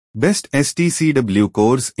Best STCW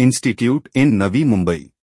Course Institute in Navi,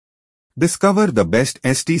 Mumbai. Discover the best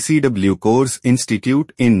STCW Course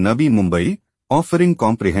Institute in Navi, Mumbai, offering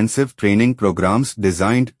comprehensive training programs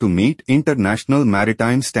designed to meet international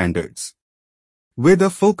maritime standards. With a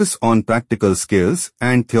focus on practical skills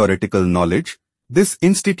and theoretical knowledge, this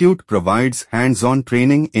institute provides hands-on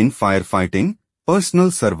training in firefighting,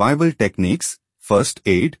 personal survival techniques, first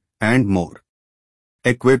aid, and more.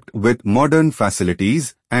 Equipped with modern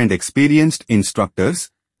facilities and experienced instructors,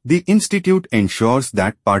 the institute ensures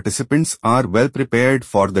that participants are well prepared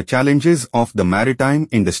for the challenges of the maritime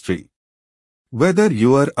industry. Whether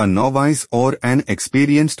you are a novice or an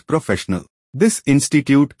experienced professional, this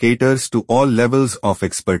institute caters to all levels of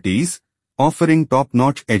expertise, offering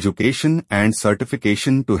top-notch education and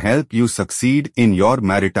certification to help you succeed in your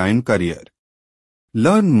maritime career.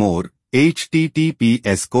 Learn more.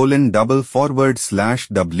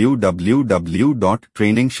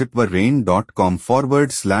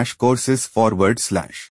 https://www.trainingshipwarain.com/courses/.